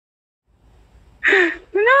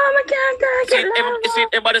I can't talk it, See, Lava.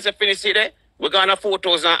 everybody's a finish, see there? We're gonna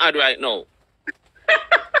 4,000 ad right now.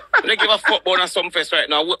 They give a fuck about some fest right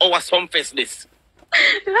now. Our some fest this.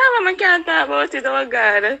 Lava, I can't talk about it, oh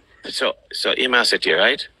God. So Emma said here,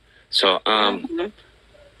 right? So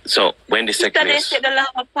so when the second They is said the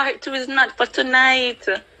Lava part 2 is not for tonight.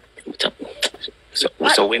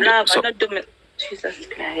 so when Lava, so not do me. Jesus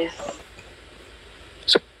Christ.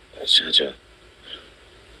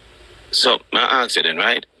 So I asked you then,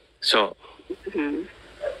 right? So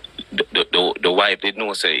the wife did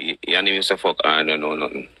not say your name is a fuck. I don't know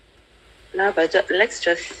nothing. Lava, let's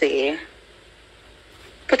just say,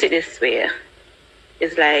 put it this way.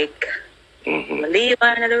 It's like, we leave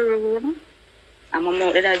her in the room. I'm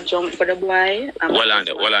out there that jump for the boy. Well on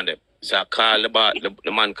there. So I call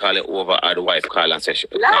the man call it over, or the wife call and say,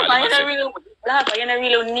 Lava, you don't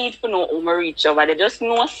really need to know who I reach over. They just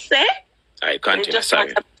know, say. I continue, just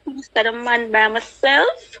sorry. Instead of man by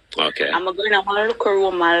myself. Okay. I'm going to look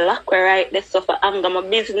around my lock right there so for anger my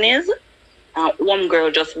business. And one girl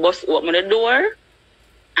just bust open the door.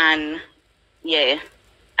 And yeah,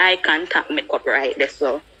 eye contact make up right there.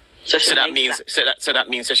 So that means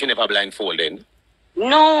that she never blindfolded.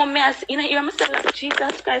 No, you hear me say like,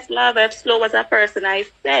 Jesus Christ, love, as slow as a person. I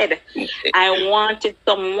said I wanted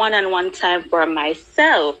some one-on-one time for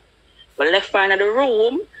myself. But left her in the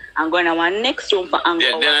room. I'm going to one next room for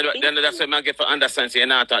anger. Then that's what I get for understand. So you're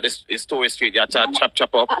not at this story street. You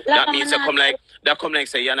chop up. That means they come like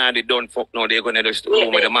say you're not the done fuck. No, they're going to just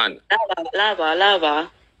room with the man. Lava.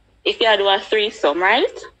 If you do a threesome,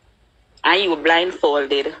 right? And you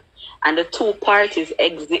blindfolded, and the two parties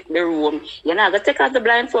exit the room, you're not going to take out the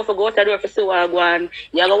blindfold for go to the door for see what go on.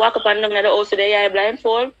 You're going to walk up and down the house today, you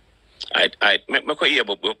blindfold. I make my hear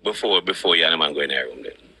before you and the man go in the room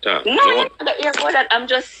then. No, that. I'm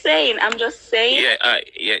just saying. Yeah,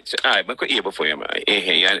 I could hear before you, man.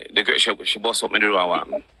 The girl, she bust up in the room, I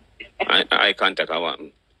want. I contact her, I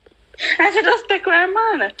want. I should just take her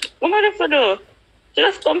man. What am I to do? She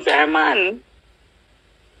just come for her man.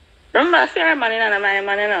 Remember, for her man, and my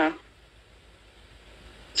man, you know.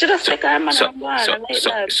 She just take her man and go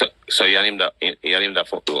on. So you named that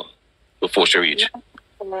fuck door before she reach?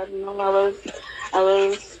 No, I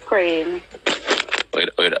was praying. Wait,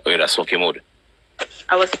 that's okay mode.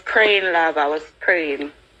 I was praying, love. I was praying.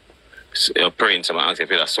 So you're praying, someone asked if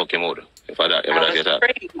you're soaking mode. I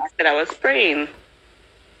said I was praying.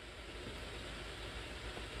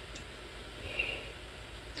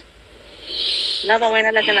 Love, when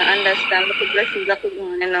I let you understand the blessings that could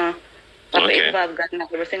go, you know. Okay. God and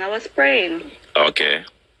everything. I was praying. Okay.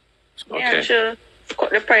 Yeah, sure.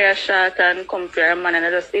 Cut the prayer short and come for your man and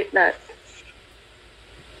I just eat that.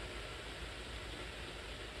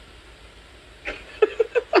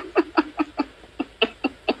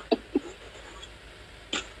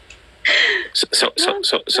 So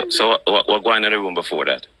what going in the room before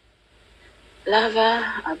that?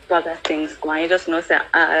 Lava, a bag of things going. You just know say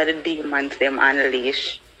the demons them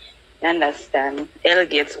unleash. You understand? Hell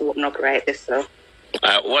gates open up right there, so.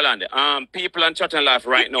 Hold on. People on chat and live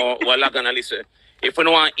right now, we're not gonna listen. If you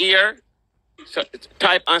don't want to hear, so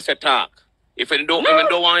type and say talk. If you don't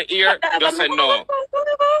want to hear, just say no.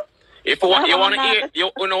 If you want to hear,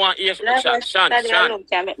 you don't want to hear.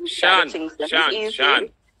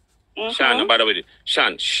 Shan, by the way,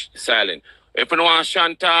 Shan, silent. If you don't want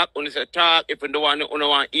Shan talk, only say talk. If you don't want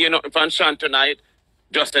to hear nothing from Shan tonight,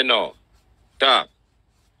 just say no. Talk.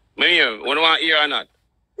 Me, you don't want to hear or not?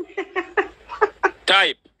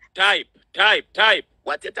 Type.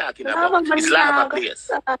 What you talking about? It's lava place.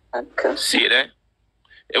 See there?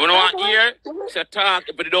 If you don't want to hear, say talk.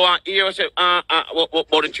 If you don't want to hear, say what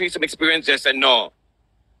the threesome experience, just say no.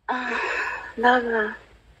 Lava.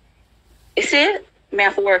 You see? I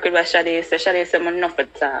have to work with what Sade said. Sade said, I'm not for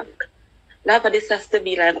talk. Lava, this has to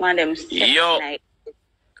be like one of them night.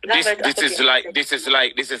 This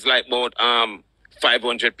is like about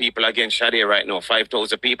 500 people against Sade right now.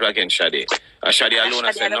 5,000 people against Sade. Sade alone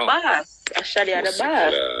I said no. Sade are the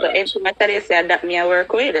boss. So anything I tell you say that me I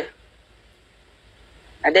work with.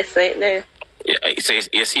 And that's it there. Yeah, so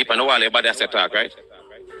you see on the wall, everybody has to talk, right?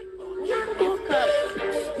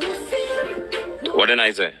 What did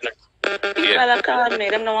I say? People are calling me,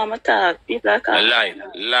 them don't want me to talk. People are calling me.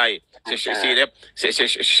 Lie. So she see them.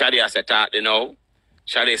 Sade has to talk, you know.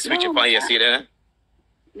 Sade switch upon you, see them?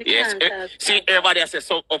 Yes. See, everybody has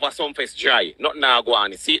to over some face dry. Not now go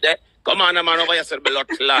on. See that? Come on, man, over here so the blood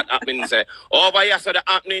clot happenings there. Over here so the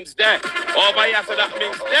happenings there. Over here so the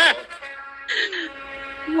happenings there.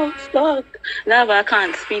 Oh, fuck. Lava, I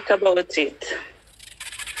can't speak about it.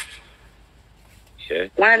 Yeah.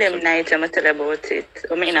 One of them nights I'm going to tell about it.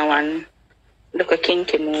 I mean, one. Look a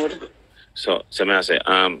kinky mood. So may I say,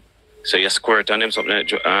 so you squirt on them something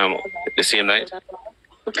the same night?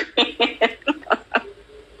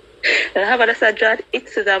 How about that, Jad?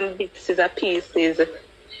 It's and bits is a pieces.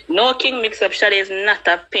 No king mix up. Sade is not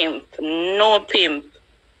a pimp. No pimp.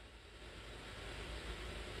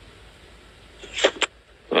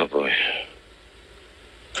 Oh boy.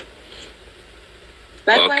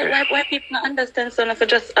 Like Okay. why people not understand so if you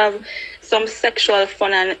just have some sexual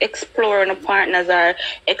fun and exploring the partners or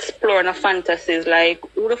exploring the fantasies, like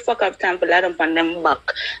who the fuck have time to lie them on them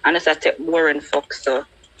back and just a take boring fuck so.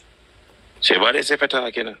 So what is it for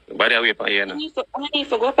talking? Body away from here now. I need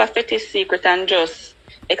to go up a fetish secret and just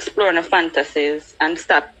explore the fantasies and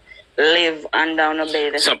stop live and down the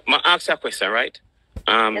bed. So I ask you a question, right?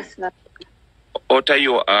 Yes, ma'am. Out of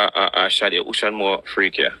you Shadi, who should more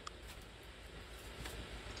freak you?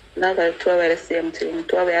 Now that two are the same thing.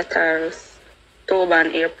 Two are Taurus. October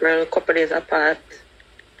and April, couple days apart.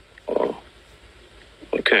 Oh.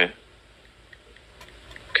 Okay.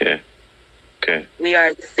 We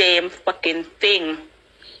are the same fucking thing.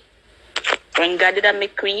 When God did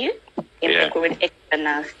make we, he make we with extra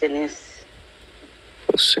nastiness.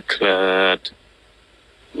 Secret.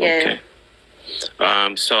 Yeah.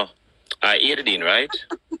 Okay. So I ate it in, right?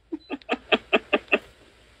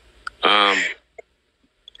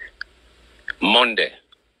 Monday.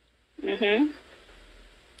 Mm-hmm.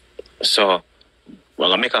 So we're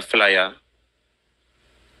gonna make a flyer.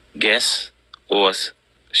 Guess was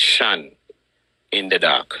Shan in the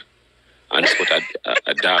dark. And just put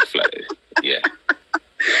a dark flyer. Yeah.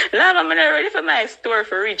 Lava, I'm not ready for my store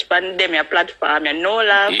for reach pandemic platform. You know,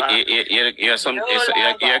 lava.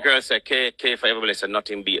 Your girl said K for everybody said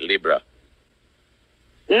nothing beat Libra.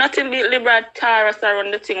 Nothing beat Libra Taurus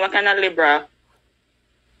around the thing. What kind of Libra?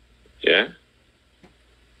 Yeah.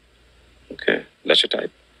 Okay, that's your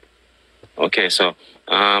type. Okay, so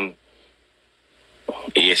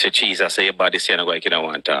yes, your cheese. I say your body saying I don't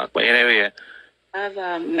want to talk, but anyway.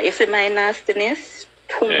 You see my nastiness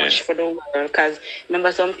too much for the world because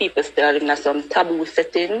remember some people still in some taboo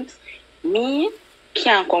settings. Me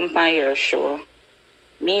can't come on your show.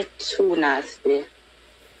 Me too nasty.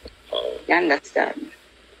 Oh. You understand?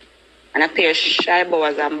 And I pair shy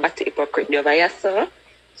boys and batty hypocrite over here, so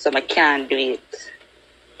I can't do it.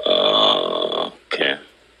 Okay.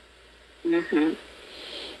 Mm-hmm.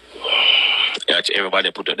 Yeah,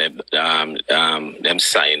 everybody put them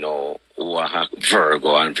sign or who are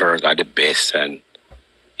Virgo and Virgo are the best and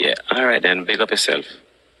yeah. All right then, big up yourself.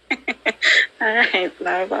 All right,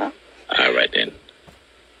 lava. All right then.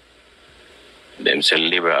 Them say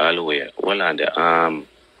Libra all the way. Well on the